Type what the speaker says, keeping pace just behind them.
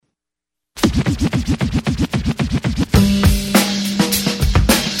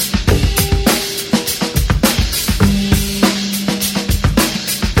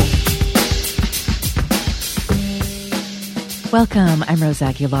Welcome, I'm Rose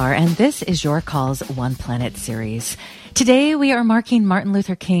Aguilar, and this is Your Call's One Planet series. Today, we are marking Martin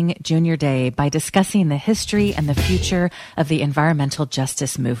Luther King Jr. Day by discussing the history and the future of the environmental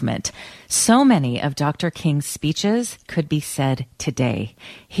justice movement. So many of Dr. King's speeches could be said today.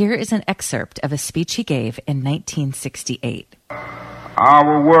 Here is an excerpt of a speech he gave in 1968.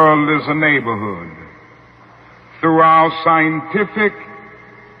 Our world is a neighborhood. Through our scientific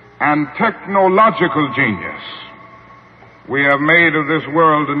and technological genius, we have made of this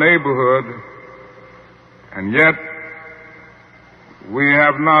world a neighborhood, and yet we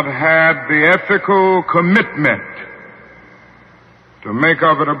have not had the ethical commitment to make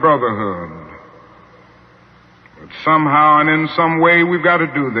of it a brotherhood. But somehow and in some way we've got to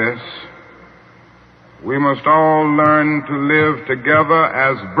do this. We must all learn to live together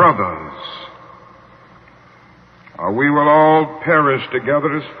as brothers, or we will all perish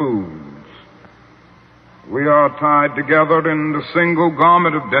together as fools. We are tied together in the single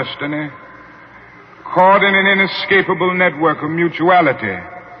garment of destiny, caught in an inescapable network of mutuality.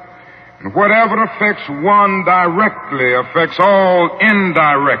 And whatever affects one directly affects all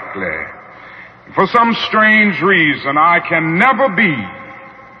indirectly. For some strange reason, I can never be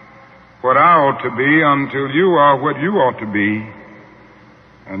what I ought to be until you are what you ought to be.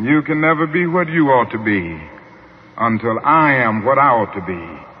 And you can never be what you ought to be until I am what I ought to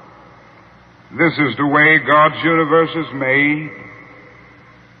be. This is the way God's universe is made.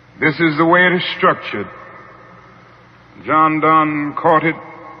 This is the way it is structured. John Donne caught it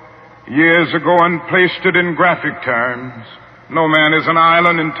years ago and placed it in graphic terms. No man is an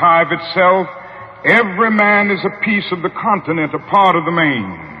island in tie of itself. Every man is a piece of the continent, a part of the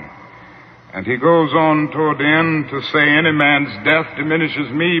main. And he goes on toward the end to say, any man's death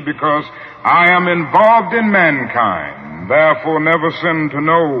diminishes me because I am involved in mankind. Therefore never sin to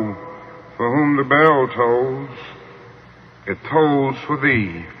know for whom the bell tolls. It tolls for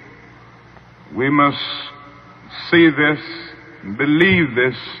thee. We must see this, believe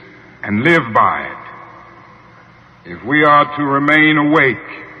this, and live by it if we are to remain awake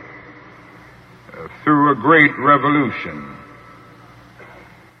through a great revolution.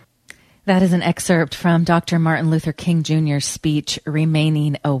 That is an excerpt from Dr. Martin Luther King Jr.'s speech,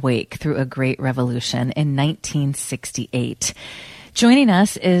 Remaining Awake Through a Great Revolution, in 1968. Joining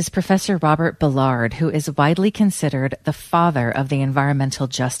us is Professor Robert Ballard, who is widely considered the father of the environmental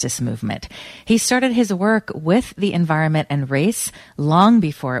justice movement. He started his work with the environment and race long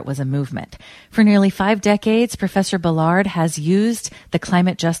before it was a movement. For nearly 5 decades, Professor Ballard has used the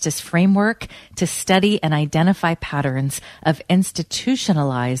climate justice framework to study and identify patterns of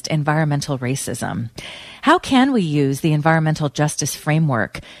institutionalized environmental racism. How can we use the environmental justice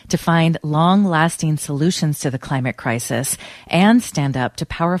framework to find long-lasting solutions to the climate crisis and stand up to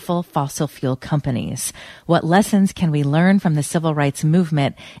powerful fossil fuel companies? What lessons can we learn from the civil rights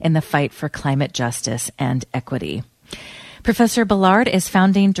movement in the fight for climate justice and equity? Professor Ballard is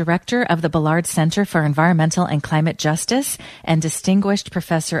founding director of the Ballard Center for Environmental and Climate Justice and distinguished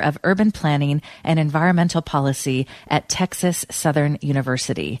professor of urban planning and environmental policy at Texas Southern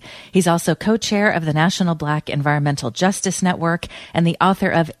University. He's also co-chair of the National Black Environmental Justice Network and the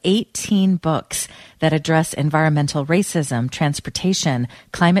author of 18 books that address environmental racism, transportation,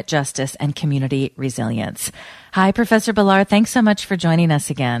 climate justice, and community resilience. Hi, Professor Ballard. Thanks so much for joining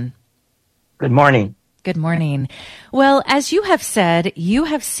us again. Good morning. Good morning. Well, as you have said, you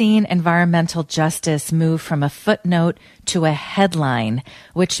have seen environmental justice move from a footnote to a headline,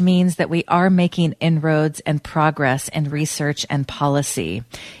 which means that we are making inroads and progress in research and policy.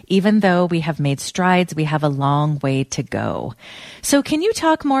 Even though we have made strides, we have a long way to go. So can you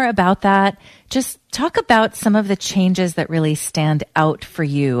talk more about that? Just talk about some of the changes that really stand out for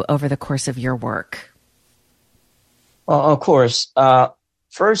you over the course of your work. Well, of course.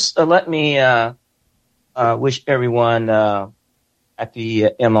 First, let me wish everyone happy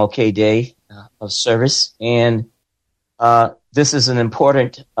MLK Day of service. And this is an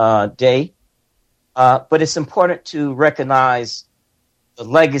important day, but it's important to recognize the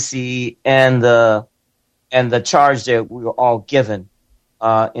legacy and the charge that we were all given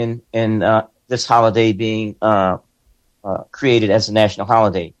in this holiday being created as a national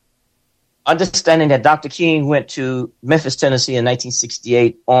holiday. Understanding that Dr. King went to Memphis, Tennessee in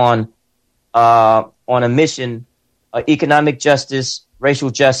 1968 on a mission, economic justice, racial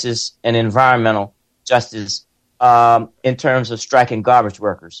justice, and environmental justice in terms of striking garbage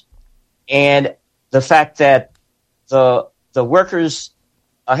workers. And the fact that the workers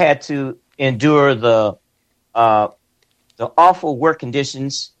had to endure the awful work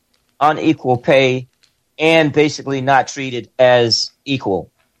conditions, unequal pay, and basically not treated as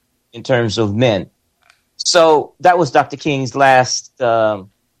equal in terms of men. So that was Dr. King's last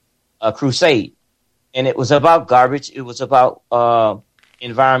crusade. And it was about garbage. It was about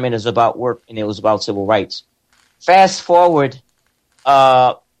environment. It was about work, and it was about civil rights. Fast forward,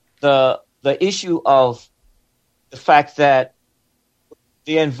 the issue of the fact that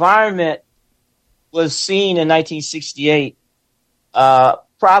the environment was seen in 1968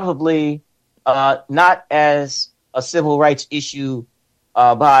 probably not as a civil rights issue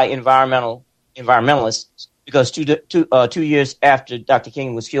by environmentalists, because two years after Dr.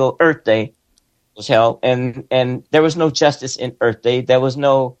 King was killed, Earth Day was held, and there was no justice in Earth Day. There was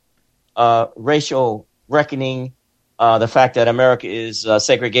no racial reckoning, the fact that America is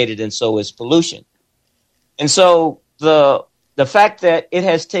segregated and so is pollution. And so the fact that it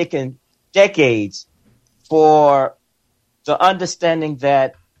has taken decades for the understanding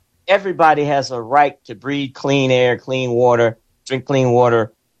that everybody has a right to breathe clean air, clean water, drink clean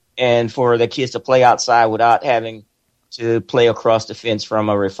water, and for the kids to play outside without having to play across the fence from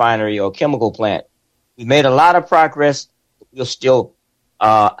a refinery or chemical plant. We made a lot of progress. We'll still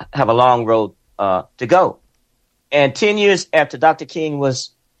have a long road to go. And 10 years after Dr. King was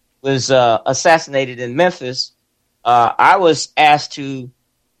assassinated in Memphis, I was asked to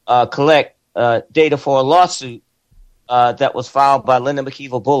collect data for a lawsuit that was filed by Linda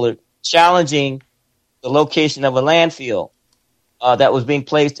McKeever Bullard, challenging the location of a landfill that was being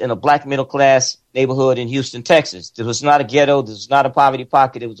placed in a black middle-class neighborhood in Houston, Texas. This was not a ghetto. This was not a poverty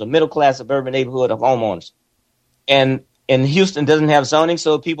pocket. It was a middle-class suburban neighborhood of homeowners. And Houston doesn't have zoning,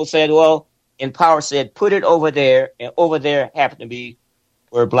 so people said, well, Empower said, put it over there, and over there happened to be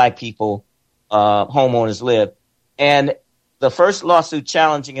where black people, homeowners live. And the first lawsuit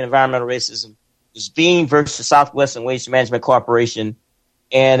challenging environmental racism was Bean versus Southwestern Waste Management Corporation.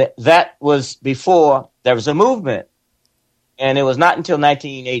 And that was before there was a movement. And it was not until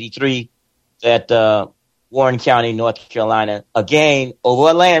 1983 that Warren County, North Carolina, again, over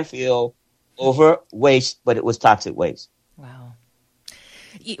a landfill, over waste, but it was toxic waste. Wow.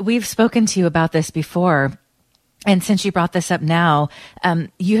 We've spoken to you about this before. And since you brought this up now,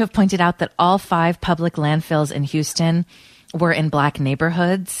 you have pointed out that all 5 public landfills in Houston were in black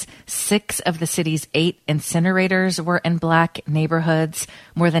neighborhoods. 6 of the city's 8 incinerators were in black neighborhoods.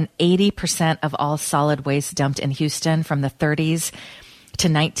 More than 80% of all solid waste dumped in Houston from the 30s to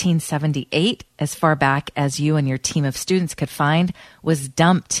 1978, as far back as you and your team of students could find, was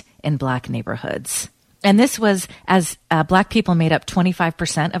dumped in black neighborhoods. And this was as black people made up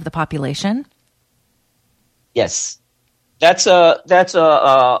 25% of the population. Yes, that's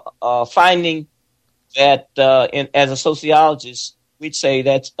a finding that as a sociologist, we'd say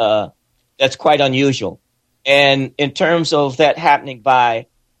that's quite unusual. And in terms of that happening by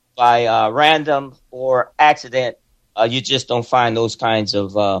random or accident, you just don't find those kinds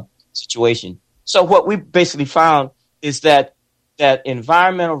of situations. So what we basically found is that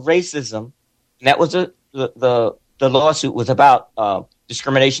environmental racism, and that was the lawsuit was about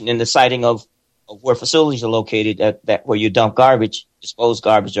discrimination in the siting of where facilities are located, that where you dump garbage, dispose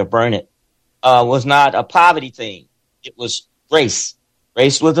garbage, or burn it, was not a poverty thing. It was race.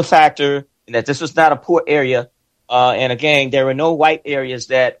 Race was a factor, and that this was not a poor area. And again, there were no white areas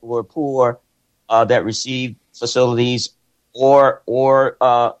that were poor that received facilities or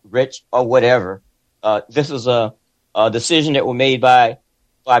rich or whatever. This was a decision that were made by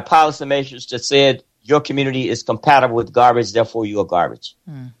policymakers that said your community is compatible with garbage, therefore you are garbage.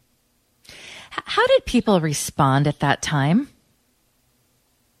 Hmm. How did people respond at that time?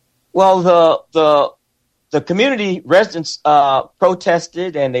 Well, the community residents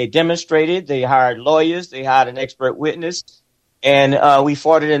protested and they demonstrated. They hired lawyers. They hired an expert witness, and we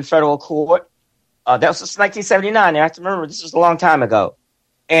fought it in federal court. That was since 1979. I have to remember this was a long time ago.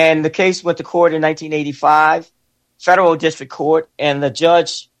 And the case went to court in 1985, federal district court, and the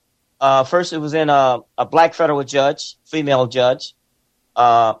judge. First, it was in a black federal judge, female judge.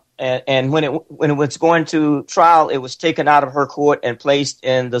 And when it was going to trial, it was taken out of her court and placed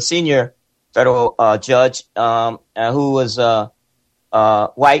in the senior federal judge, who was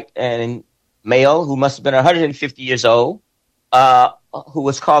white and male, who must have been 150 years old, who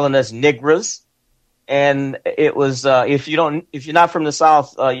was calling us niggers. And it was if you're not from the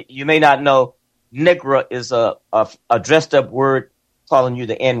South, you may not know, nigger is a dressed up word calling you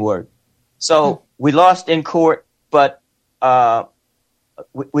the N-word. So we lost in court, but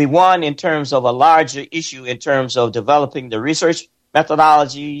we won in terms of a larger issue, in terms of developing the research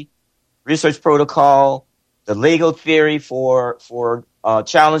methodology, research protocol, the legal theory for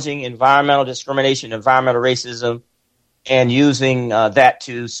challenging environmental discrimination, environmental racism, and using that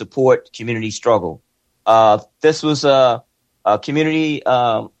to support community struggle. This was a community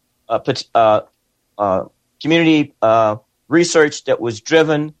community research that was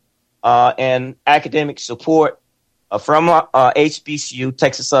driven and academic support from HBCU,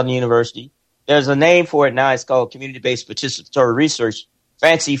 Texas Southern University. There's a name for it now. It's called community-based participatory research.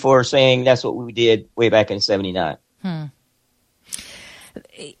 Fancy for saying that's what we did way back in '79.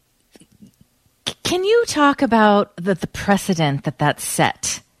 Can you talk about the precedent that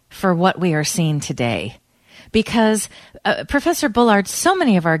set for what we are seeing today? Because Professor Bullard, so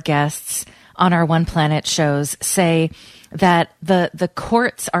many of our guests on our One Planet shows say that the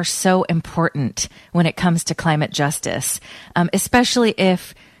courts are so important when it comes to climate justice, especially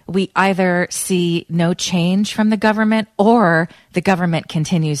if we either see no change from the government or the government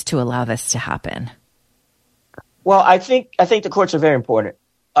continues to allow this to happen. Well, I think the courts are very important.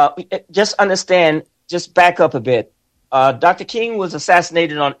 Just understand, just back up a bit. Dr. King was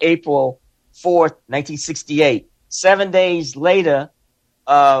assassinated on April 4th, 1968. 7 days later,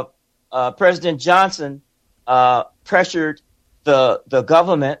 President Johnson pressured the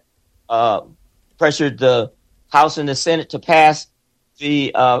government, pressured the House and the Senate to pass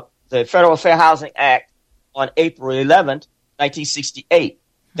the Federal Fair Housing Act on April 11th, 1968.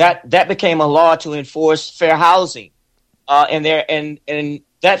 That became a law to enforce fair housing, and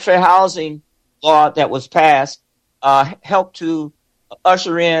that fair housing law that was passed helped to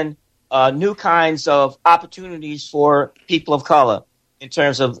usher in new kinds of opportunities for people of color in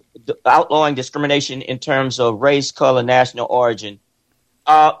terms of outlawing discrimination in terms of race, color, national origin.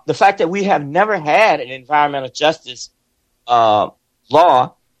 The fact that we have never had an environmental justice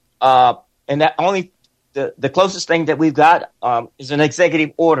law, and that only the closest thing that we've got is an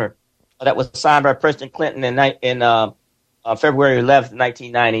executive order that was signed by President Clinton in February 11th,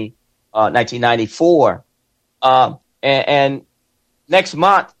 1994. And next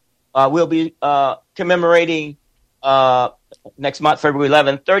month, we'll be commemorating next month, February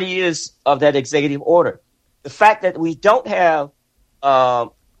 11th, 30 years of that executive order. The fact that we don't have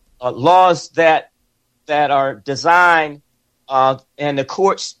laws that are designed and the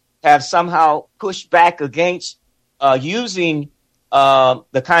courts have somehow pushed back against using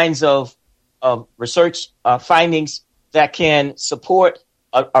the kinds of research findings that can support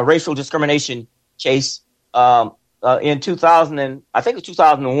a racial discrimination case. In 2000, I think it was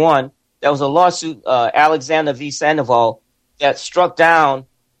 2001, there was a lawsuit, Alexander v. Sandoval, that struck down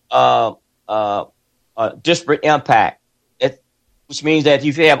disparate impact, which means that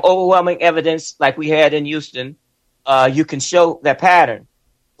if you have overwhelming evidence like we had in Houston, you can show that pattern.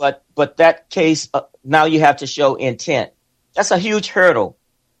 But that case, now you have to show intent. That's a huge hurdle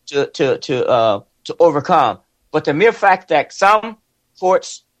to overcome. But the mere fact that some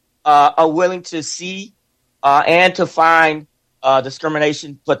courts are willing to see and to find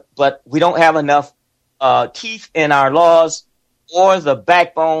discrimination, but we don't have enough teeth in our laws or the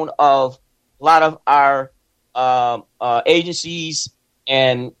backbone of a lot of our agencies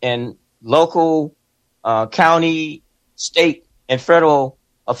and local, county, state, and federal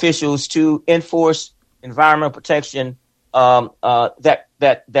officials to enforce environmental protection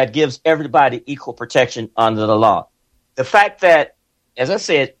that gives everybody equal protection under the law. The fact that, as I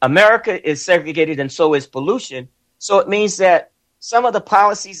said, America is segregated and so is pollution. So it means that some of the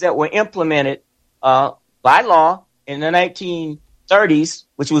policies that were implemented by law in the 1930s,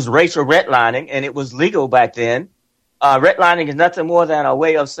 which was racial redlining, and it was legal back then. Redlining is nothing more than a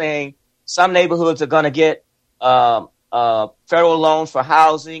way of saying some neighborhoods are going to get federal loans for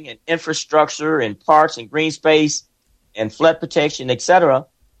housing and infrastructure and parks and green space and flood protection, etc.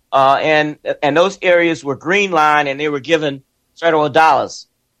 And those areas were green line and they were given federal dollars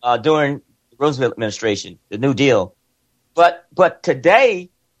during the Roosevelt administration, the New Deal. But today,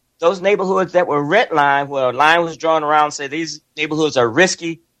 those neighborhoods that were red line, where a line was drawn around, say these neighborhoods are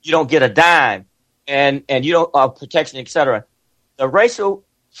risky, you don't get a dime, and you don't protection, etc. The racial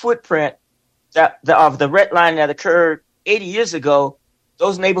footprint of the red line that occurred 80 years ago,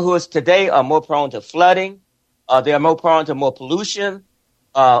 those neighborhoods today are more prone to flooding. They are more prone to more pollution.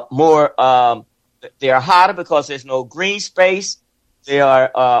 They are hotter because there's no green space. They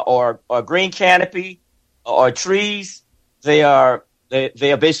are or green canopy or trees. They are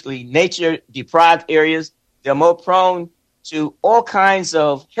basically nature deprived areas. They're more prone to all kinds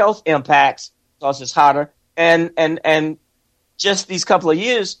of health impacts because it's hotter. And just these couple of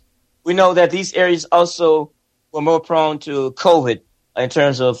years, we know that these areas also were more prone to COVID in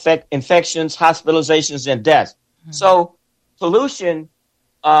terms of infections, hospitalizations, and deaths. Mm-hmm. So pollution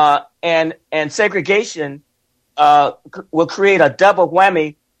and segregation will create a double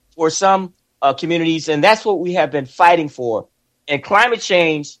whammy for some communities, and that's what we have been fighting for. And climate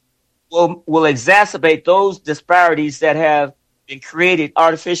change will exacerbate those disparities that have been created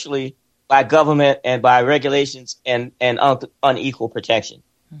artificially by government and by regulations and unequal protection.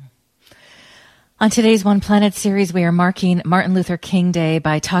 On today's One Planet series, we are marking Martin Luther King Day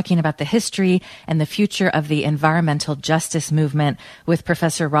by talking about the history and the future of the environmental justice movement with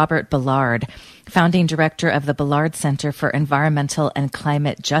Professor Robert Ballard, founding director of the Ballard Center for Environmental and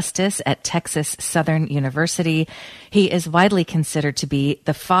Climate Justice at Texas Southern University. He is widely considered to be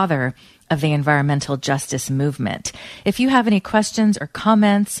the father of the environmental justice movement. If you have any questions or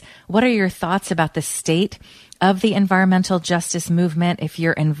comments, what are your thoughts about the state of the environmental justice movement? If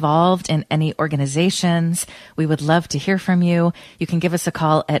you're involved in any organizations, we would love to hear from you. You can give us a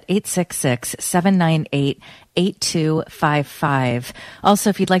call at 866-798-8255. Also,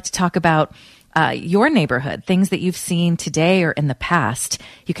 if you'd like to talk about your neighborhood, things that you've seen today or in the past,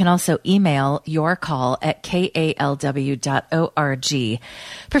 you can also email your call at kalw.org.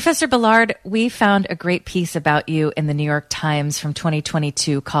 Professor Ballard, we found a great piece about you in the New York Times from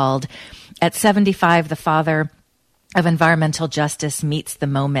 2022 called "At 75, the Father of Environmental Justice Meets the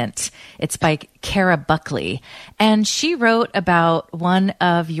Moment." It's by Kara Buckley. And she wrote about one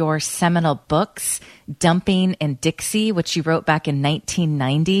of your seminal books, Dumping in Dixie, which you wrote back in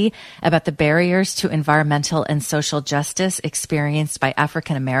 1990 about the barriers to environmental and social justice experienced by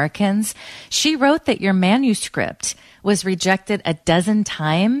African Americans. She wrote that your manuscript was rejected a dozen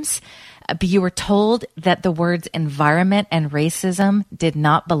times. But you were told that the words environment and racism did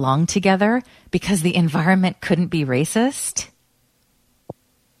not belong together because the environment couldn't be racist.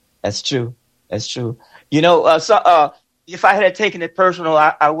 That's true. That's true. You know, if I had taken it personal,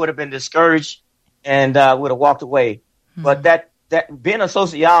 I would have been discouraged and would have walked away. Mm-hmm. But that being a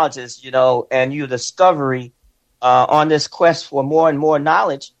sociologist, you know, and your discovery on this quest for more and more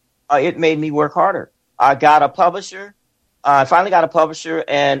knowledge, it made me work harder. I got a publisher. I finally got a publisher,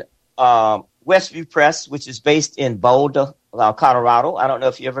 and Westview Press, which is based in Boulder, Colorado. I don't know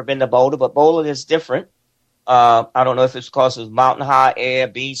if you've ever been to Boulder, but Boulder is different. I don't know if it's because of mountain high air,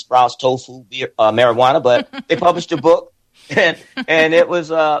 bean sprouts, tofu, beer, marijuana, but they published a book, and it was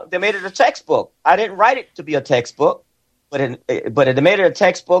they made it a textbook. I didn't write it to be a textbook, but it made it a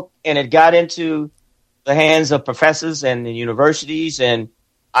textbook, and it got into the hands of professors and the universities, and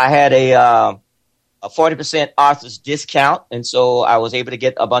I had a 40% author's discount. And so I was able to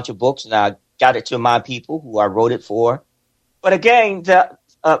get a bunch of books, and I got it to my people who I wrote it for. But again, that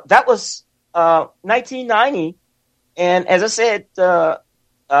was 1990. And as I said,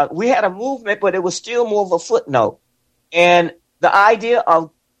 we had a movement, but it was still more of a footnote. And the idea of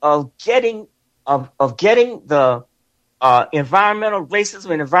getting the environmental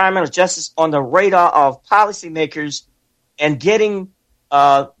racism and environmental justice on the radar of policymakers, and getting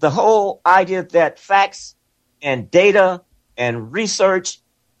the whole idea that facts and data and research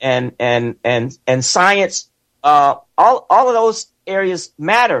and science, all of those areas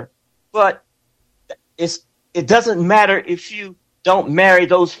matter, but it doesn't matter if you don't marry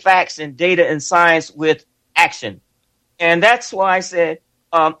those facts and data and science with action. And that's why I said,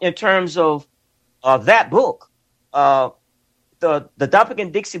 in terms of that book, the Dumping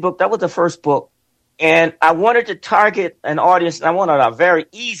in Dixie book, that was the first book. And I wanted to target an audience, and I wanted a very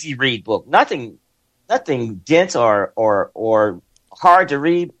easy read book. Nothing dense or hard to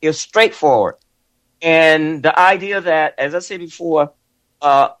read. It was straightforward. And the idea that, as I said before,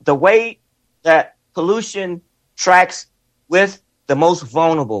 the way that pollution tracks with the most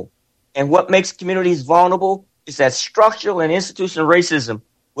vulnerable, and what makes communities vulnerable is that structural and institutional racism,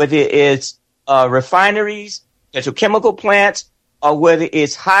 whether it's refineries, petrochemical plants, or whether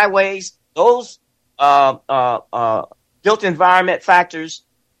it's highways, those built environment factors,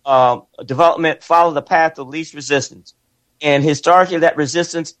 development follow the path of least resistance. And historically, that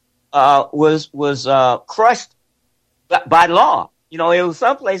resistance was crushed by law. You know, it was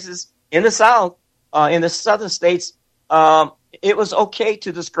some places in the South, in the southern states, it was okay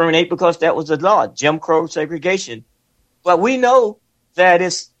to discriminate because that was the law, Jim Crow segregation. But we know that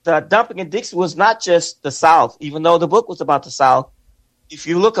the Dumping in Dixie was not just the South, even though the book was about the South. If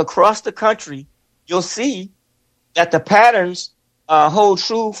you look across the country, you'll see that the patterns hold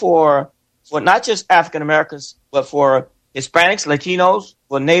true for not just African Americans, but for Hispanics, Latinos,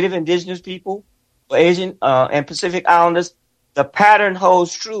 for Native Indigenous people, for Asian and Pacific Islanders. The pattern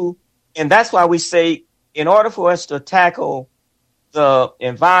holds true, and that's why we say, in order for us to tackle the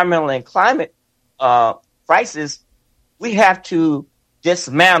environmental and climate crisis, we have to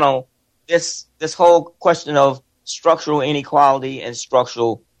dismantle this whole question of structural inequality and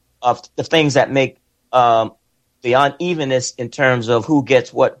structural of the things that make the unevenness in terms of who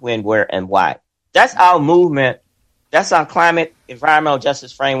gets what, when, where, and why. That's our movement. That's our climate environmental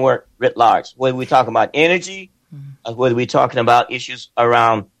justice framework writ large. Whether we're talking about energy, whether we're talking about issues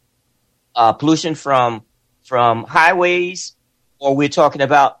around pollution from highways, or we're talking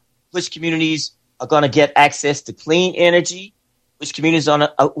about which communities are going to get access to clean energy, which communities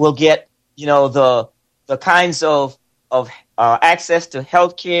will get, the kinds of access to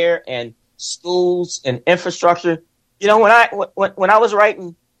healthcare and schools and infrastructure. When I was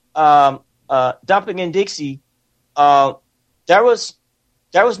writing Dumping in Dixie, there was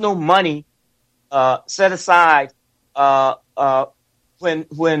no money set aside when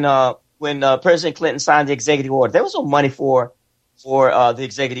President Clinton signed the executive order. There was no money for the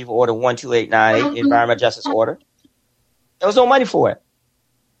executive order 12898, the environmental justice order. There was no money for it.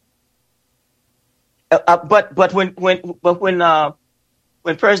 But when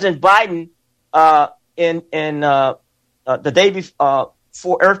President Biden in the day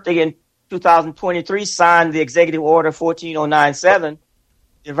before Earth Day in 2023 signed the executive order 14097,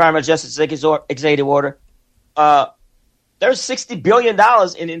 the environmental justice executive order, there's $60 billion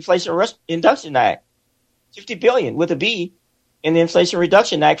in the Inflation Reduction Act, $50 billion with a B in the Inflation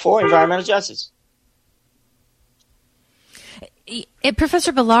Reduction Act for environmental justice.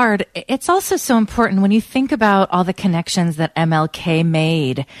 Professor Ballard, it's also so important when you think about all the connections that MLK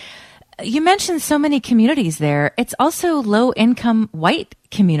made. You mentioned so many communities there. It's also low-income white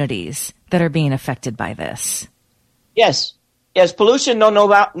communities that are being affected by this. Yes, pollution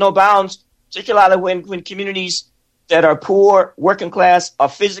no bounds, particularly when communities that are poor, working class, are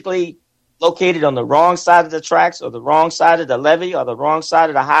physically located on the wrong side of the tracks or the wrong side of the levee or the wrong side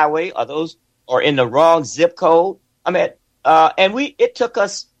of the highway or in the wrong zip code. It took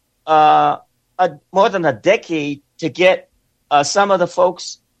us more than a decade to get some of the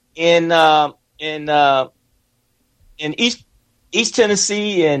folks in East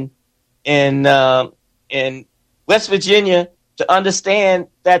Tennessee and in West Virginia to understand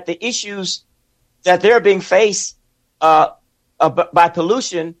that the issues that they're being faced by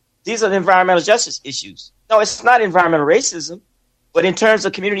pollution, these are the environmental justice issues. No, it's not environmental racism, but in terms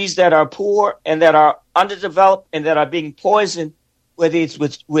of communities that are poor and that are underdeveloped and that are being poisoned, whether it's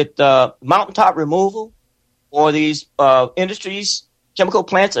with mountaintop removal or these industries, chemical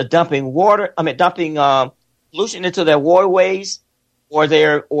plants are dumping pollution into their waterways, or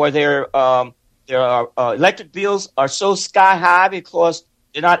their electric bills are so sky high because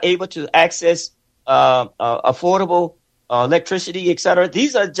they're not able to access affordable electricity, et cetera.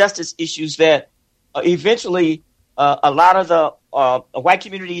 These are justice issues that eventually a lot of the white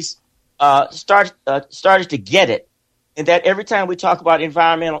communities started to get it, and that every time we talk about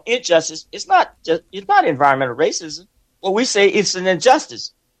environmental injustice, it's not environmental racism. What we say, it's an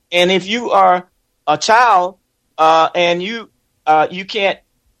injustice. And if you are a child and you can't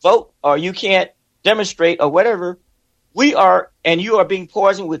vote or you can't demonstrate or whatever, you are being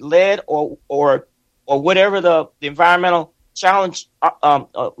poisoned with lead or whatever the environmental challenge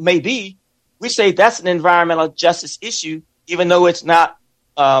may be, we say that's an environmental justice issue, even though it's not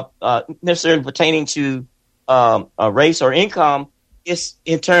necessarily pertaining to race or income. It's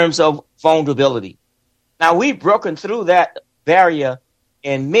in terms of vulnerability. Now, we've broken through that barrier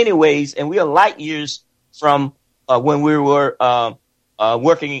in many ways, and we are light years from when we were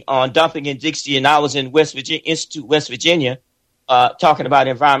working on Dumping in Dixie, and I was in Institute, West Virginia, talking about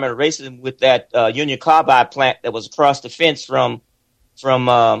environmental racism with that Union Carbide plant that was across the fence from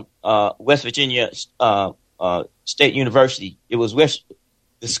West Virginia State University.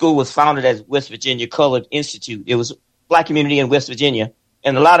 The school was founded as West Virginia Colored Institute. It was a black community in West Virginia,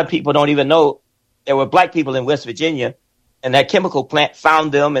 and a lot of people don't even know there were black people in West Virginia, and that chemical plant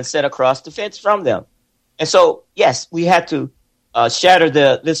found them and set across the fence from them. And so, yes, we had to shatter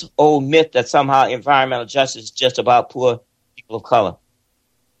this old myth that somehow environmental justice is just about poor people of color.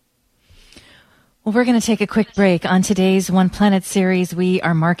 Well, we're going to take a quick break. On today's One Planet series, we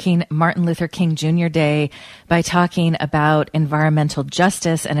are marking Martin Luther King Jr. Day by talking about environmental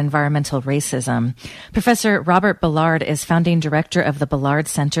justice and environmental racism. Professor Robert Ballard is founding director of the Ballard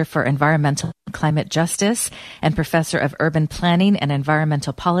Center for Environmental and Climate Justice and professor of urban planning and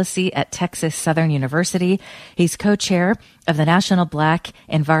environmental policy at Texas Southern University. He's co-chair of the National Black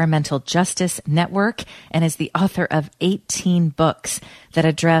Environmental Justice Network and is the author of 18 books that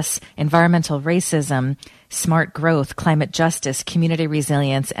address environmental racism, smart growth, climate justice, community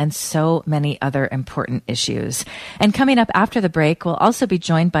resilience, and so many other important issues. And coming up after the break, we'll also be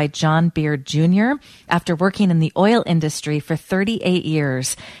joined by John Beard Jr. After working in the oil industry for 38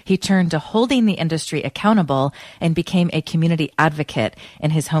 years, he turned to holding the industry accountable and became a community advocate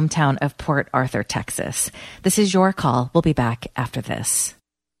in his hometown of Port Arthur, Texas. This is Your Call. We'll be back after this.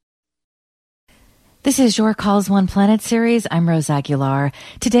 This is Your Calls One Planet series. I'm Rose Aguilar.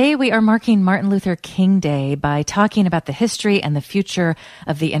 Today we are marking Martin Luther King Day by talking about the history and the future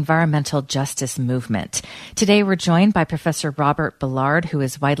of the environmental justice movement. Today we're joined by Professor Robert Ballard, who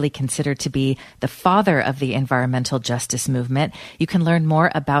is widely considered to be the father of the environmental justice movement. You can learn more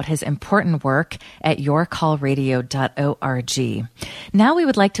about his important work at yourcallradio.org. Now we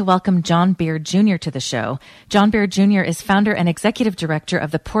would like to welcome John Beard Jr. to the show. John Beard Jr. is founder and executive director of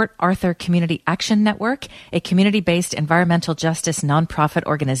the Port Arthur Community Action Network, a community-based environmental justice nonprofit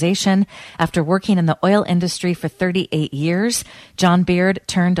organization. After working in the oil industry for 38 years, John Beard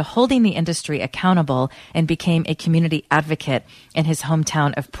turned to holding the industry accountable and became a community advocate in his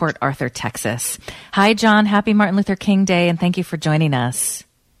hometown of Port Arthur, Texas. Hi, John. Happy Martin Luther King Day, and thank you for joining us.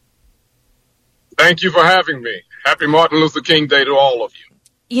 Thank you for having me. Happy Martin Luther King Day to all of you.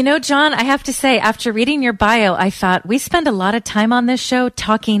 You know, John, I have to say, after reading your bio, I thought we spend a lot of time on this show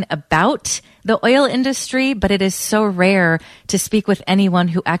talking about the oil industry, but it is so rare to speak with anyone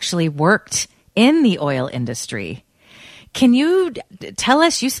who actually worked in the oil industry. Can you tell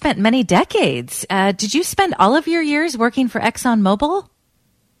us, you spent many decades. Did you spend all of your years working for ExxonMobil?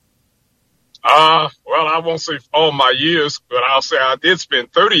 Well, I won't say all my years, but I'll say I did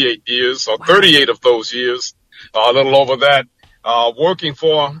spend 38 years, or 38 of those years, a little over that. Working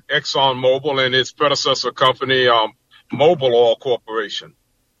for ExxonMobil and its predecessor company, Mobil Oil Corporation.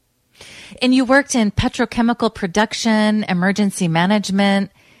 And you worked in petrochemical production, emergency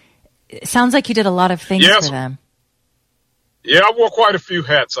management. It sounds like you did a lot of things for them. Yeah, I wore quite a few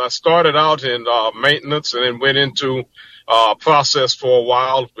hats. I started out in maintenance and then went into process for a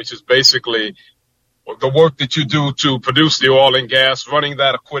while, which is basically the work that you do to produce the oil and gas, running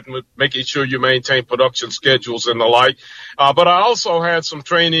that equipment, making sure you maintain production schedules and the like. But I also had some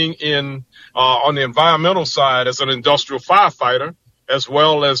training in on the environmental side as an industrial firefighter, as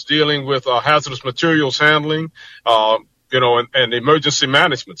well as dealing with hazardous materials handling, and emergency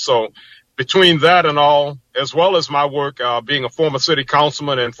management. So between that and all, as well as my work being a former city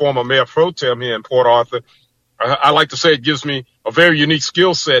councilman and former mayor pro tem here in Port Arthur, I like to say it gives me a very unique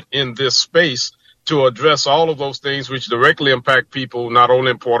skill set in this space to address all of those things which directly impact people not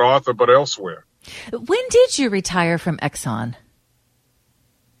only in Port Arthur but elsewhere. When did you retire from Exxon?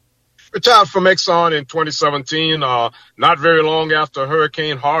 Retired from Exxon in 2017, not very long after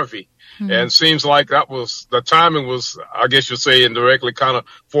Hurricane Harvey. Mm-hmm. And seems like the timing was, I guess you'd say, indirectly kind of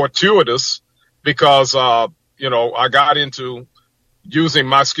fortuitous because, I got into using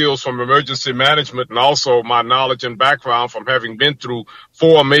my skills from emergency management and also my knowledge and background from having been through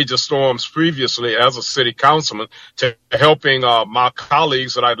 4 major storms previously as a city councilman to helping my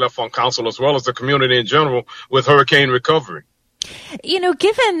colleagues that I'd left on council as well as the community in general with hurricane recovery. You know,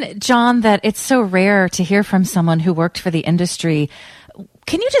 given, John, that it's so rare to hear from someone who worked for the industry,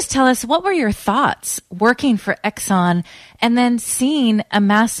 can you just tell us what were your thoughts working for Exxon and then seeing a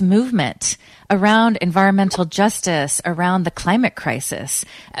mass movement around environmental justice, around the climate crisis?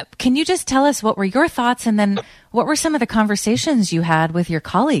 Can you just tell us what were your thoughts and then what were some of the conversations you had with your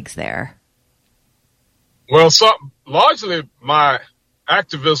colleagues there? Well, largely my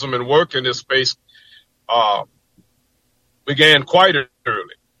activism and work in this space began quite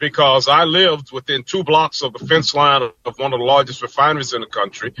early because I lived within 2 blocks of the fence line of one of the largest refineries in the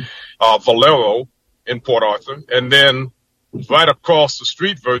country, Valero in Port Arthur, and then right across the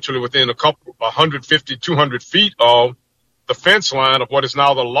street virtually within 150, 200 feet of the fence line of what is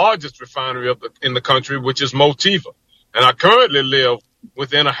now the largest refinery in the country, which is Motiva. And I currently live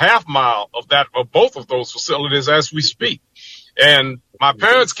within a half mile of both of those facilities as we speak. And my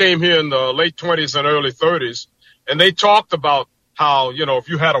parents came here in the late 20s and early 30s, and they talked about how, if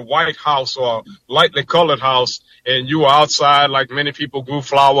you had a white house or a lightly colored house and you were outside, like many people grew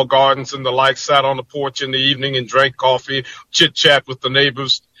flower gardens and the like, sat on the porch in the evening and drank coffee, chit chat with the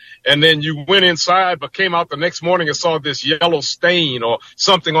neighbors. And then you went inside, but came out the next morning and saw this yellow stain or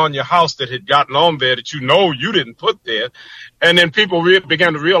something on your house that had gotten on there that you didn't put there. And then people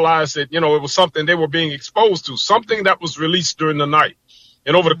began to realize that, it was something they were being exposed to, something that was released during the night.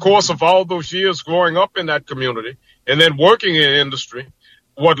 And over the course of all those years growing up in that community and then working in industry,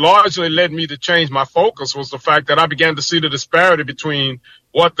 what largely led me to change my focus was the fact that I began to see the disparity between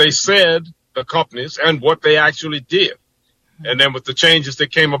what they said, the companies, and what they actually did. And then with the changes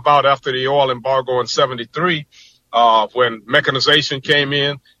that came about after the oil embargo in 73, when mechanization came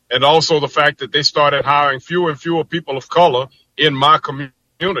in, and also the fact that they started hiring fewer and fewer people of color in my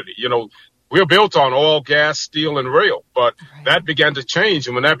community. You know, we're built on oil, gas, steel, and rail, but that began to change.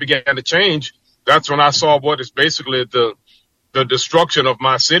 And when that began to change, that's when I saw what is basically the destruction of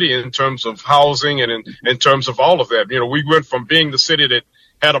my city in terms of housing and in terms of all of that. You know, we went from being the city that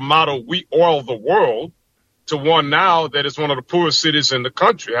had a motto, we oil the world, to one now that is one of the poorest cities in the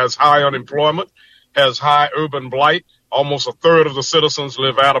country, has high unemployment, has high urban blight. Almost a third of the citizens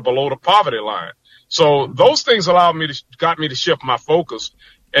live at or below the poverty line. So those things got me to shift my focus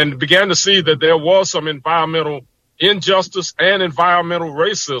and began to see that there was some environmental injustice and environmental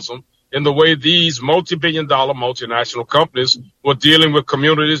racism in the way these multi-billion-dollar multinational companies were dealing with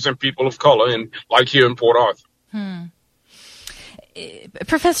communities and people of color, and like here in Port Arthur.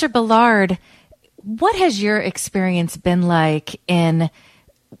 Professor Ballard, what has your experience been like in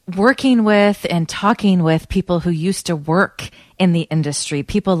working with and talking with people who used to work in the industry,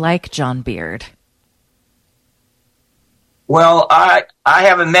 people like John Beard? Well, I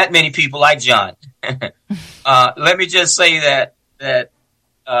haven't met many people like John. Let me just say that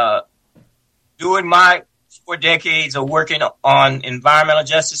during my 4 decades of working on environmental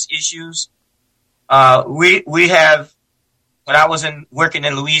justice issues, we have, when I was working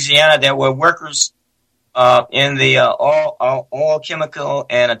in Louisiana, there were workers in the oil, chemical,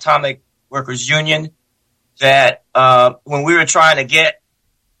 and atomic workers union that when we were trying to get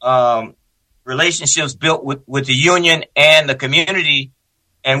relationships built with the union and the community,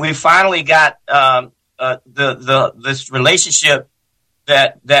 and we finally got this relationship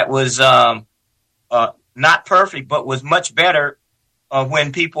that was not perfect, but was much better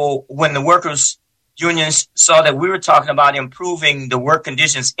when the workers unions saw that we were talking about improving the work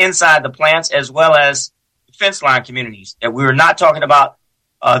conditions inside the plants as well as the fence line communities, that we were not talking about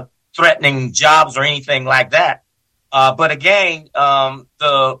threatening jobs or anything like that. But again, I'm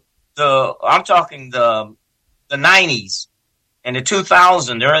talking the 90s and the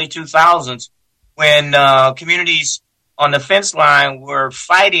 2000s, the early 2000s, when communities on the fence line were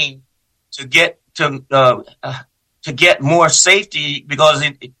fighting to get more safety because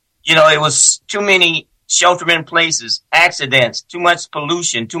it was too many shelter-in places, accidents, too much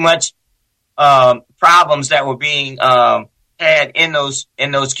pollution, too much problems that were being had in those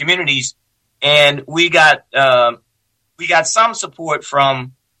communities, and we got some support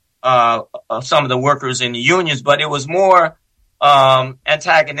from some of the workers in the unions, but it was more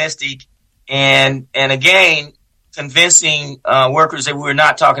antagonistic and again convincing workers that we were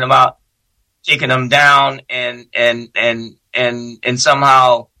not talking about taking them down and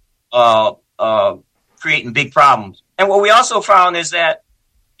somehow creating big problems. And what we also found is that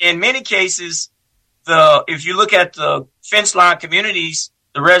in many cases, if you look at the fence line communities,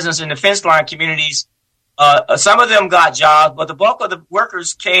 the residents in the fence line communities, some of them got jobs, but the bulk of the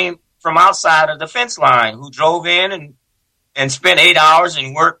workers came from outside of the fence line who drove in and spent 8 hours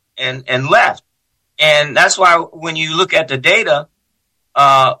and worked and left. And that's why when you look at the data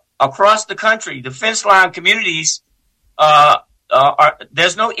across the country, the fence line communities,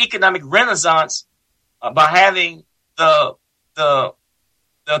 there's no economic renaissance by having the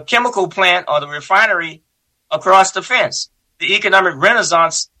chemical plant or the refinery across the fence. The economic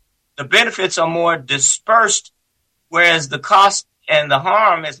renaissance, the benefits are more dispersed, whereas the cost and the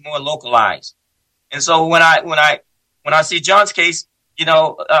harm is more localized. And so when I see John's case,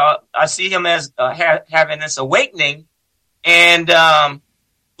 I see him as having this awakening, and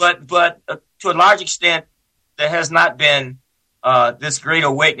but to a large extent, there has not been this great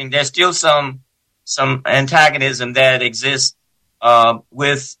awakening. There's still some antagonism that exists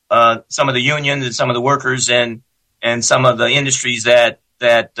with some of the unions and some of the workers and some of the industries that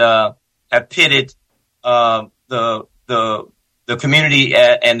have pitted the community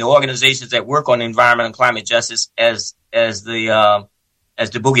and the organizations that work on environment and climate justice as the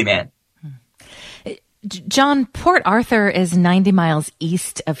boogeyman. John, Port Arthur is 90 miles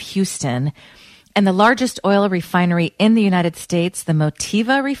east of Houston, and the largest oil refinery in the United States, the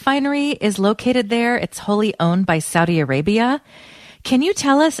Motiva refinery, is located there. It's wholly owned by Saudi Arabia. Can you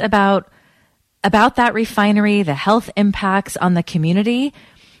tell us about that refinery, the health impacts on the community,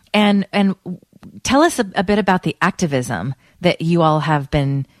 and tell us a bit about the activism that you all have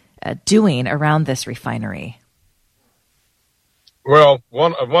been doing around this refinery? Well,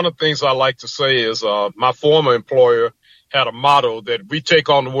 one of the things I like to say is my former employer had a motto that we take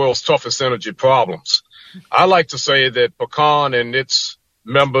on the world's toughest energy problems. I like to say that Pecan and its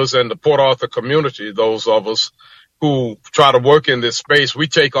members and the Port Arthur community, those of us who try to work in this space, we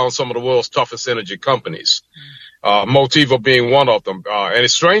take on some of the world's toughest energy companies. Motiva being one of them. And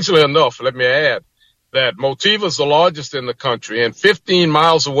strangely enough, let me add that Motiva is the largest in the country, and 15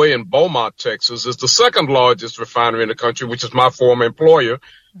 miles away in Beaumont, Texas, is the second largest refinery in the country, which is my former employer,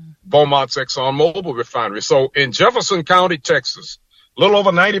 Beaumont's ExxonMobil refinery. So in Jefferson County, Texas, a little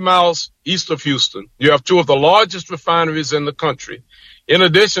over 90 miles east of Houston, you have two of the largest refineries in the country, in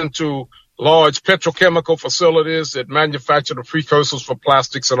addition to large petrochemical facilities that manufacture the precursors for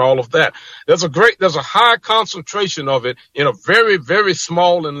plastics and all of that. There's a high concentration of it in a very, very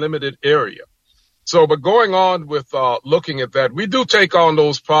small and limited area. So, but going on with looking at that, we do take on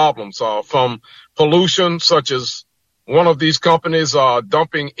those problems from pollution, such as one of these companies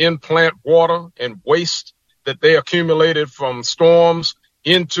dumping in-plant water and waste that they accumulated from storms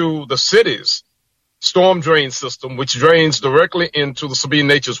into the city's storm drain system, which drains directly into the Sabine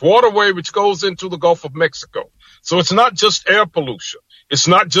Nature's waterway, which goes into the Gulf of Mexico. So it's not just air pollution. It's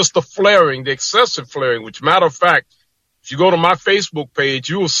not just the flaring, the excessive flaring, which, matter of fact, if you go to my Facebook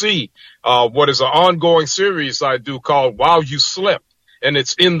page, you will see what is an ongoing series I do called While You Slept, and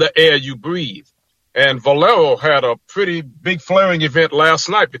it's in the air you breathe. And Valero had a pretty big flaring event last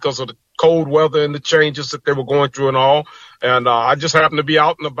night because of the cold weather and the changes that they were going through and all. And I just happened to be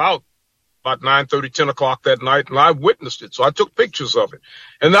out and about 9:30, 10 o'clock that night, and I witnessed it. So I took pictures of it.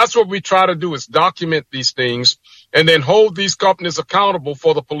 And that's what we try to do, is document these things and then hold these companies accountable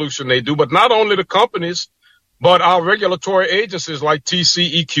for the pollution they do. But not only the companies, but our regulatory agencies like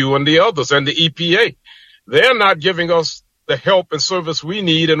TCEQ and the others and the EPA. They're not giving us the help and service we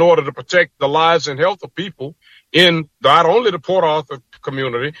need in order to protect the lives and health of people in not only the Port Arthur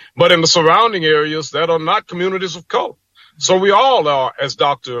community, but in the surrounding areas that are not communities of color. So we all are, as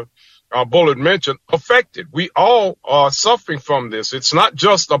Dr. Bullard mentioned, affected. We all are suffering from this. It's not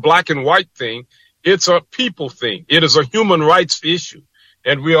just a black and white thing. It's a people thing. It is a human rights issue,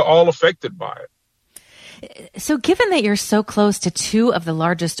 and we are all affected by it. So given that you're so close to two of the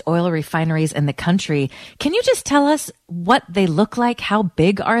largest oil refineries in the country, can you just tell us what they look like? How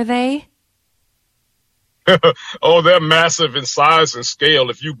big are they? Oh, they're massive in size and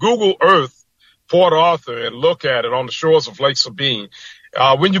scale. If you Google Earth, Port Arthur, and look at it on the shores of Lake Sabine,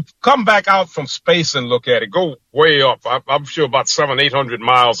 when you come back out from space and look at it, go way up. I'm sure about 800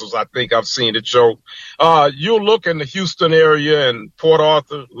 miles, as I think I've seen it show. You'll look in the Houston area and Port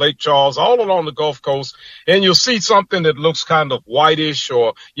Arthur, Lake Charles, all along the Gulf Coast, and you'll see something that looks kind of whitish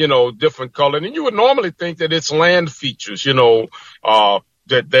or, different color. And you would normally think that it's land features,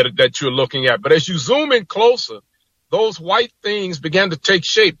 that you're looking at. But as you zoom in closer, those white things began to take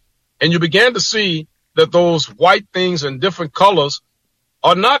shape, and you began to see that those white things in different colors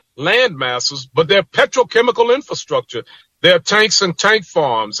are not land masses, but they're petrochemical infrastructure. They're tanks and tank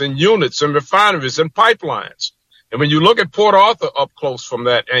farms and units and refineries and pipelines. And when you look at Port Arthur up close from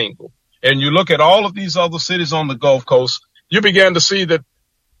that angle, and you look at all of these other cities on the Gulf Coast, you begin to see that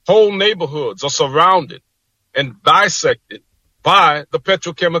whole neighborhoods are surrounded and dissected by the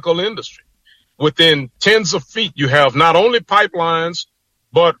petrochemical industry. Within tens of feet, you have not only pipelines,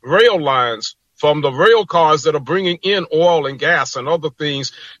 but rail lines from the rail cars that are bringing in oil and gas and other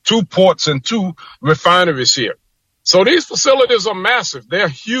things to ports and to refineries here. So these facilities are massive. They're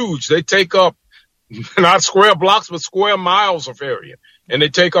huge. They take up not square blocks, but square miles of area. And they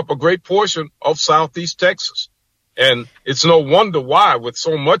take up a great portion of Southeast Texas. And it's no wonder why, with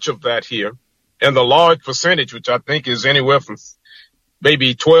so much of that here, and the large percentage, which I think is anywhere from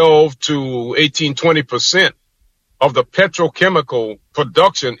maybe 12 to 18, 20% of the petrochemical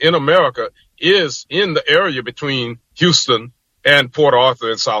production in America is in the area between Houston and Port Arthur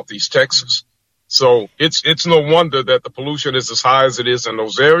in Southeast Texas. So it's no wonder that the pollution is as high as it is in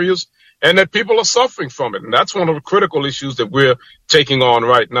those areas and that people are suffering from it. And that's one of the critical issues that we're taking on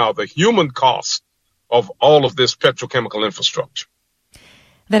right now, the human cost of all of this petrochemical infrastructure.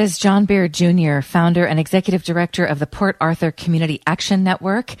 That is John Beard Jr., founder and executive director of the Port Arthur Community Action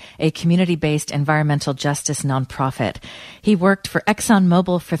Network, a community-based environmental justice nonprofit. He worked for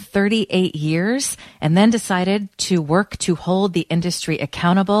ExxonMobil for 38 years and then decided to work to hold the industry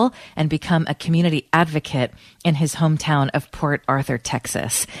accountable and become a community advocate in his hometown of Port Arthur,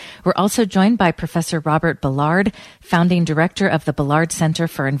 Texas. We're also joined by Professor Robert Ballard, founding director of the Ballard Center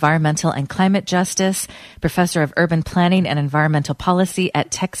for Environmental and Climate Justice, professor of urban planning and environmental policy at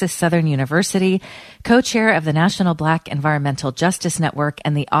Texas Southern University, co-chair of the National Black Environmental Justice Network,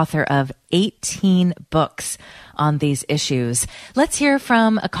 and the author of 18 books on these issues. Let's hear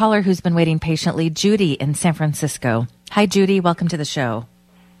from a caller who's been waiting patiently, Judy in San Francisco. Hi, Judy. Welcome to the show.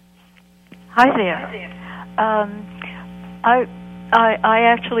 Hi there. I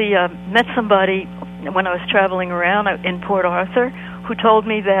actually met somebody when I was traveling around in Port Arthur who told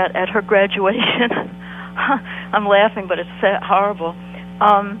me that at her graduation I'm laughing, but it's horrible.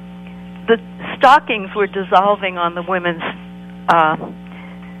 The stockings were dissolving on the women's,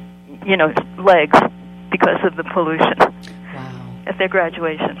 legs because of the pollution at their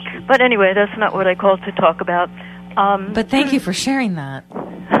graduation. But anyway, that's not what I called to talk about. But thank you for sharing that.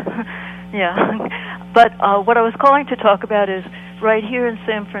 Yeah. But what I was calling to talk about is right here in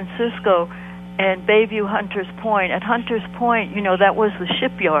San Francisco and Bayview Hunters Point. At Hunters Point, that was the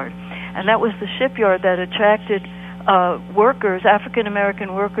shipyard. And that was the shipyard that attracted workers,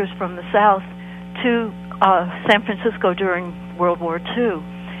 African-American workers from the South, to San Francisco during World War II.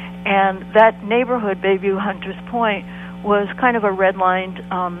 And that neighborhood, Bayview Hunters Point, was kind of a red-lined,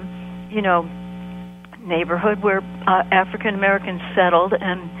 neighborhood where African-Americans settled,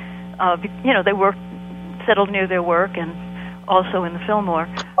 and, they settled near their work and also in the Fillmore.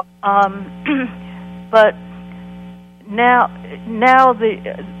 But now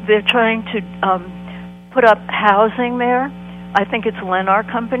they're trying to put up housing there. I think it's Lennar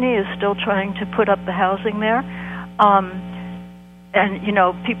Company is still trying to put up the housing there. And,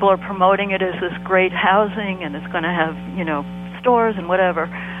 people are promoting it as this great housing, and it's going to have, stores and whatever.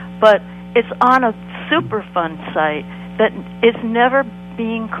 But it's on a Superfund site that is never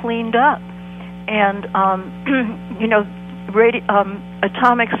being cleaned up. And,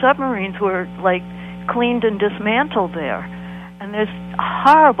 atomic submarines were, cleaned and dismantled there. And there's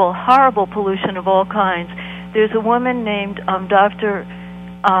horrible, horrible pollution of all kinds. There's a woman named Dr.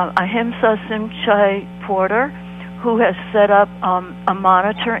 Ahimsa Simchai Porter, who has set up a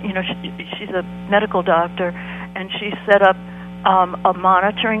monitor. She's a medical doctor, and she set up a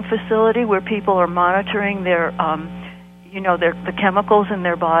monitoring facility where people are monitoring their, the chemicals in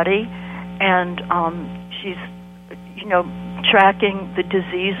their body, and she's, tracking the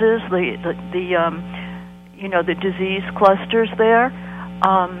diseases, the disease clusters there.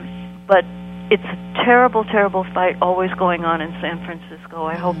 But it's a terrible, terrible fight always going on in San Francisco.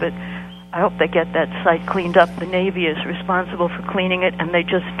 I hope they get that site cleaned up. The Navy is responsible for cleaning it, and they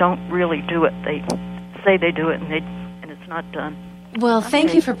just don't really do it. They say they do it, and it's not done. Well,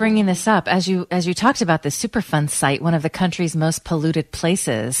 thank you for bringing this up. As you talked about the Superfund site, one of the country's most polluted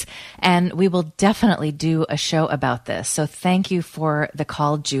places, and we will definitely do a show about this. So thank you for the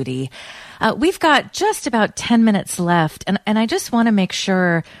call, Judy. We've got just about 10 minutes left, and I just want to make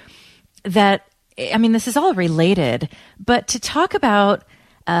sure that, this is all related, but to talk about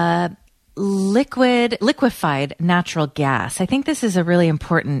liquefied natural gas. I think this is a really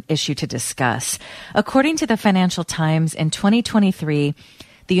important issue to discuss. According to the Financial Times, in 2023,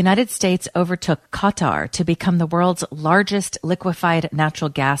 the United States overtook Qatar to become the world's largest liquefied natural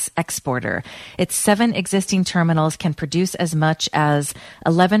gas exporter. Its 7 existing terminals can produce as much as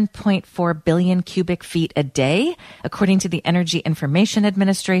 11.4 billion cubic feet a day, according to the Energy Information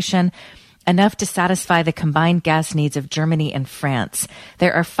Administration, enough to satisfy the combined gas needs of Germany and France.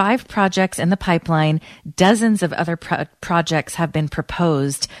 There are 5 projects in the pipeline. Dozens of other projects have been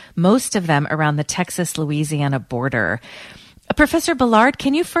proposed, most of them around the Texas-Louisiana border. Professor Ballard,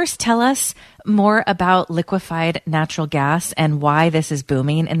 can you first tell us more about liquefied natural gas and why this is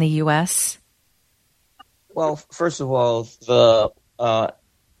booming in the U.S.? Well, first of all, the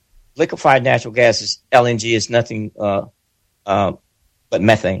liquefied natural gas, LNG, is nothing but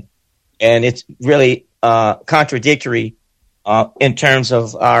methane. And it's really contradictory in terms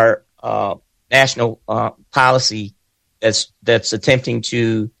of our national policy that's attempting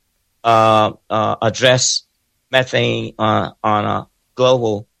to address methane on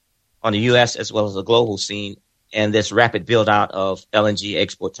the U.S. as well as the global scene, and this rapid build out of LNG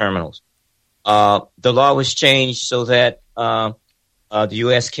export terminals. The law was changed so that the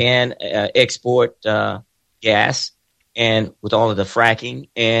U.S. can export gas, and with all of the fracking,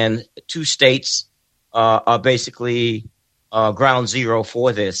 and 2 states are basically ground zero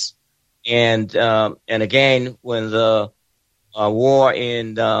for this. And again, when the war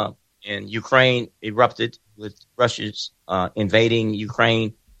in Ukraine erupted with Russia's invading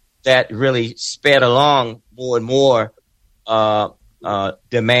Ukraine, that really sped along more and more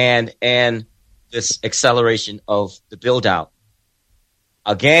demand and this acceleration of the build out.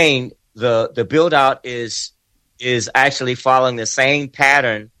 Again, the build out is actually following the same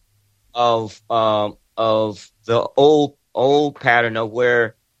pattern of the old pattern of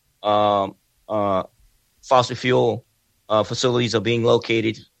where fossil fuel facilities are being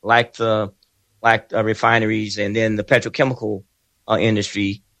located, like refineries, and then the petrochemical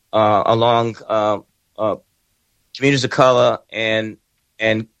industry along communities of color and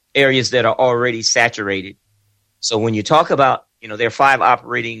areas that are already saturated. So when you talk about, there are 5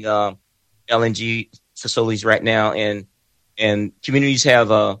 operating LNG facilities right now, and communities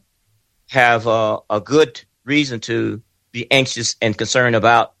have have a good reason to be anxious and concerned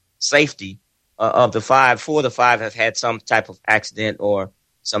about safety of the five. 4 of the 5 have had some type of accident or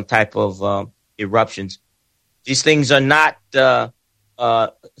some type of eruptions. These things are not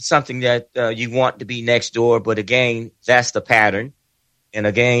something that you want to be next door, but again, that's the pattern. And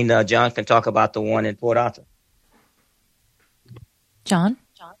again, John can talk about the one in Port Arthur. John?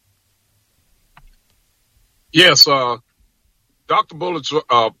 Yes, Dr. Bullett's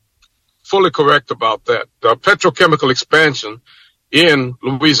fully correct about that. The petrochemical expansion in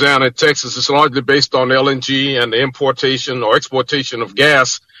Louisiana and Texas is largely based on LNG and the importation or exportation of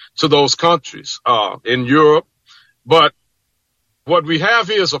gas to those countries in Europe. But what we have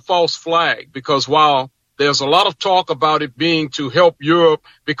here is a false flag, because while there's a lot of talk about it being to help Europe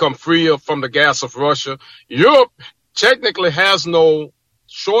become freer from the gas of Russia, Europe technically has no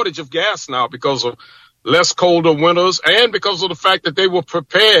shortage of gas now because of less colder winters and because of the fact that they were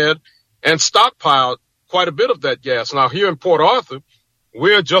prepared and stockpiled quite a bit of that gas. Now, here in Port Arthur,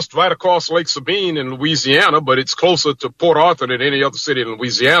 we're just right across Lake Sabine in Louisiana, but it's closer to Port Arthur than any other city in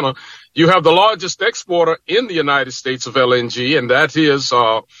Louisiana. You have the largest exporter in the United States of LNG, and that is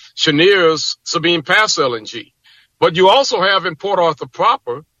Cheniere's Sabine Pass LNG. But you also have in Port Arthur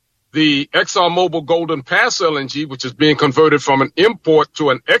proper the ExxonMobil Golden Pass LNG, which is being converted from an import to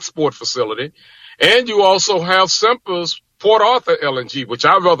an export facility. And you also have Semper's Port Arthur LNG, which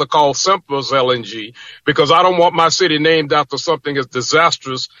I rather call Semper's LNG, because I don't want my city named after something as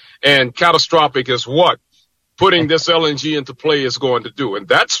disastrous and catastrophic as what putting this LNG into play is going to do. And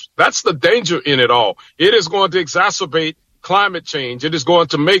that's the danger in it all. It is going to exacerbate climate change. It is going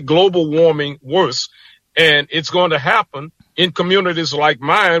to make global warming worse. And it's going to happen in communities like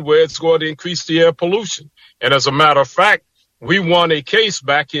mine where it's going to increase the air pollution. And as a matter of fact, we won a case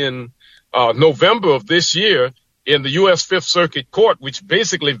back in November of this year in the U.S. Fifth Circuit Court, which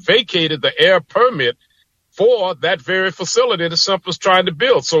basically vacated the air permit for that very facility that Semper's trying to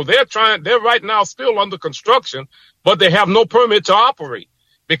build. So they're right now still under construction, but they have no permit to operate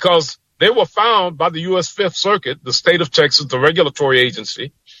because they were found by the U.S. Fifth Circuit, the state of Texas, the regulatory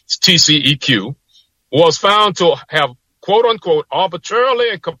agency, TCEQ, was found to have, quote unquote, arbitrarily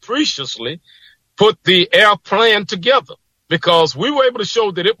and capriciously put the air plan together, because we were able to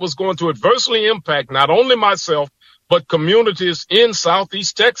show that it was going to adversely impact not only myself, but communities in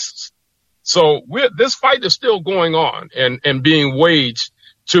Southeast Texas. So this fight is still going on and being waged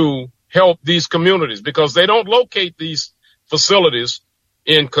to help these communities, because they don't locate these facilities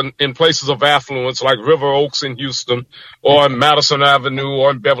in places of affluence like River Oaks in Houston or in Madison Avenue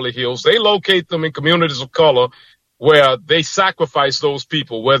or in Beverly Hills. They locate them in communities of color where they sacrifice those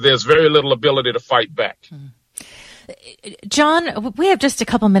people, where there's very little ability to fight back. John, we have just a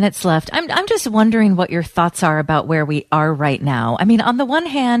couple minutes left. I'm just wondering what your thoughts are about where we are right now. I mean, on the one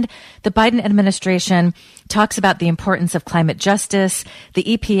hand, the Biden administration talks about the importance of climate justice. The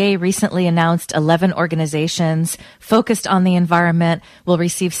EPA recently announced 11 organizations focused on the environment will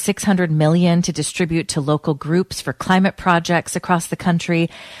receive $600 million to distribute to local groups for climate projects across the country.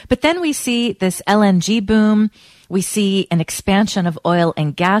 But then we see this LNG boom. We see an expansion of oil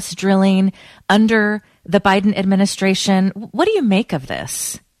and gas drilling under the Biden administration. What do you make of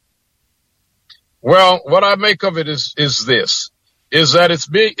this? Well, what I make of it is that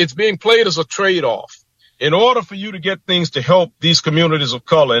it's being played as a trade-off. In order for you to get things to help these communities of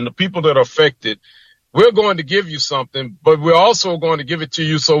color and the people that are affected, we're going to give you something, but we're also going to give it to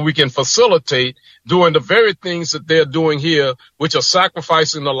you so we can facilitate doing the very things that they're doing here, which are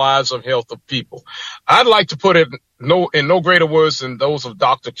sacrificing the lives and health of people. I'd like to put it in no greater words than those of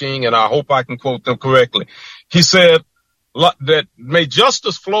Dr. King, and I hope I can quote them correctly. He said that may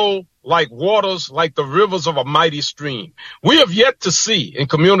justice flow like waters, like the rivers of a mighty stream. We have yet to see in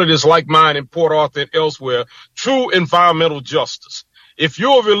communities like mine in Port Arthur and elsewhere true environmental justice. If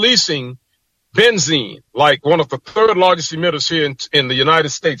you're releasing benzene, like one of the third largest emitters here in the United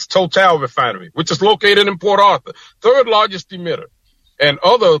States, Total Refinery, which is located in Port Arthur, third largest emitter, and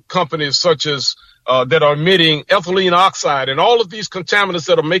other companies such as that are emitting ethylene oxide and all of these contaminants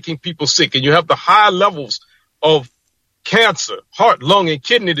that are making people sick. And you have the high levels of cancer, heart, lung, and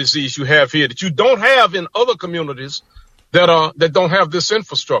kidney disease you have here that you don't have in other communities that don't have this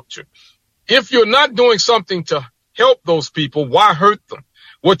infrastructure. If you're not doing something to help those people, why hurt them?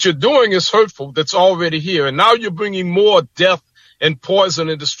 What you're doing is hurtful that's already here. And now you're bringing more death and poison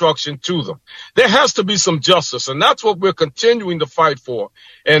and destruction to them. There has to be some justice. And that's what we're continuing to fight for.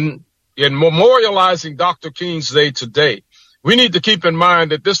 And in memorializing Dr. King's Day today, we need to keep in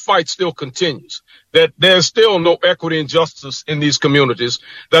mind that this fight still continues, that there's still no equity and justice in these communities,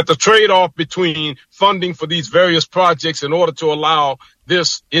 that the trade-off between funding for these various projects in order to allow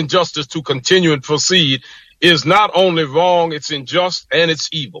this injustice to continue and proceed is not only wrong, it's unjust and it's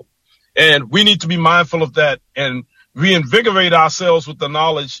evil. And we need to be mindful of that and reinvigorate ourselves with the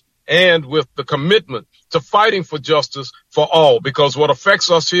knowledge and with the commitment to fighting for justice for all, because what affects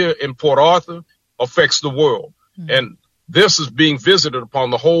us here in Port Arthur affects the world. And this is being visited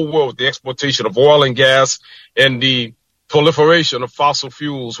upon the whole world with the exploitation of oil and gas and the proliferation of fossil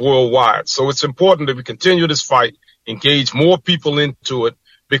fuels worldwide. So it's important that we continue this fight, engage more people into it,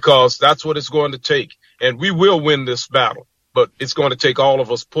 because that's what it's going to take. And we will win this battle, but it's going to take all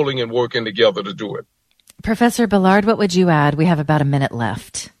of us pulling and working together to do it. Professor Ballard, what would you add? We have about a minute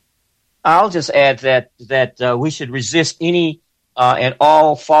left. I'll just add that we should resist any and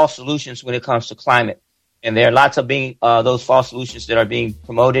all false solutions when it comes to climate. And there are lots of those false solutions that are being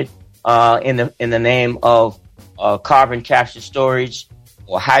promoted in the name of carbon capture storage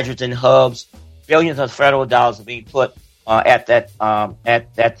or hydrogen hubs. Billions of federal dollars are being put at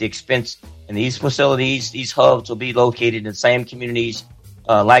the expense. And these facilities, these hubs, will be located in the same communities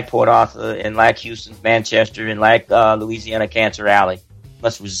like Port Arthur and like Houston, Manchester, and like Louisiana Cancer Alley.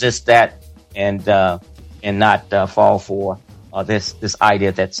 Let's resist that and not fall for this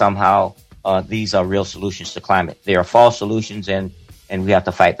idea that somehow these are real solutions to climate. They are false solutions, and we have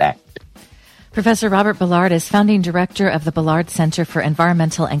to fight back. Professor Robert Ballard is founding director of the Ballard Center for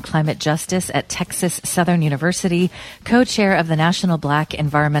Environmental and Climate Justice at Texas Southern University, co-chair of the National Black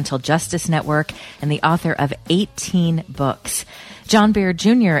Environmental Justice Network, and the author of 18 books. John Beard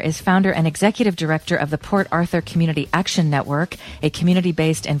Jr. is founder and executive director of the Port Arthur Community Action Network, a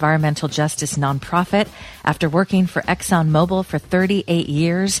community-based environmental justice nonprofit. After working for ExxonMobil for 38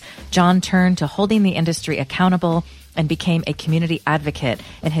 years, John turned to holding the industry accountable and became a community advocate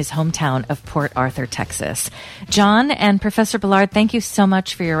in his hometown of Port Arthur, Texas. John and Professor Ballard, thank you so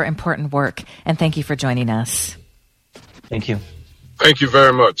much for your important work, and thank you for joining us. Thank you. Thank you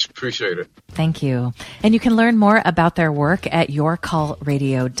very much. Appreciate it. Thank you. And you can learn more about their work at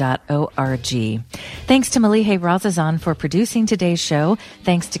yourcallradio.org. Thanks to Malihe Razazan for producing today's show.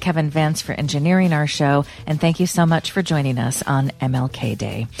 Thanks to Kevin Vance for engineering our show. And thank you so much for joining us on MLK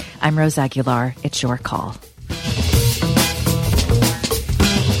Day. I'm Rose Aguilar. It's your call.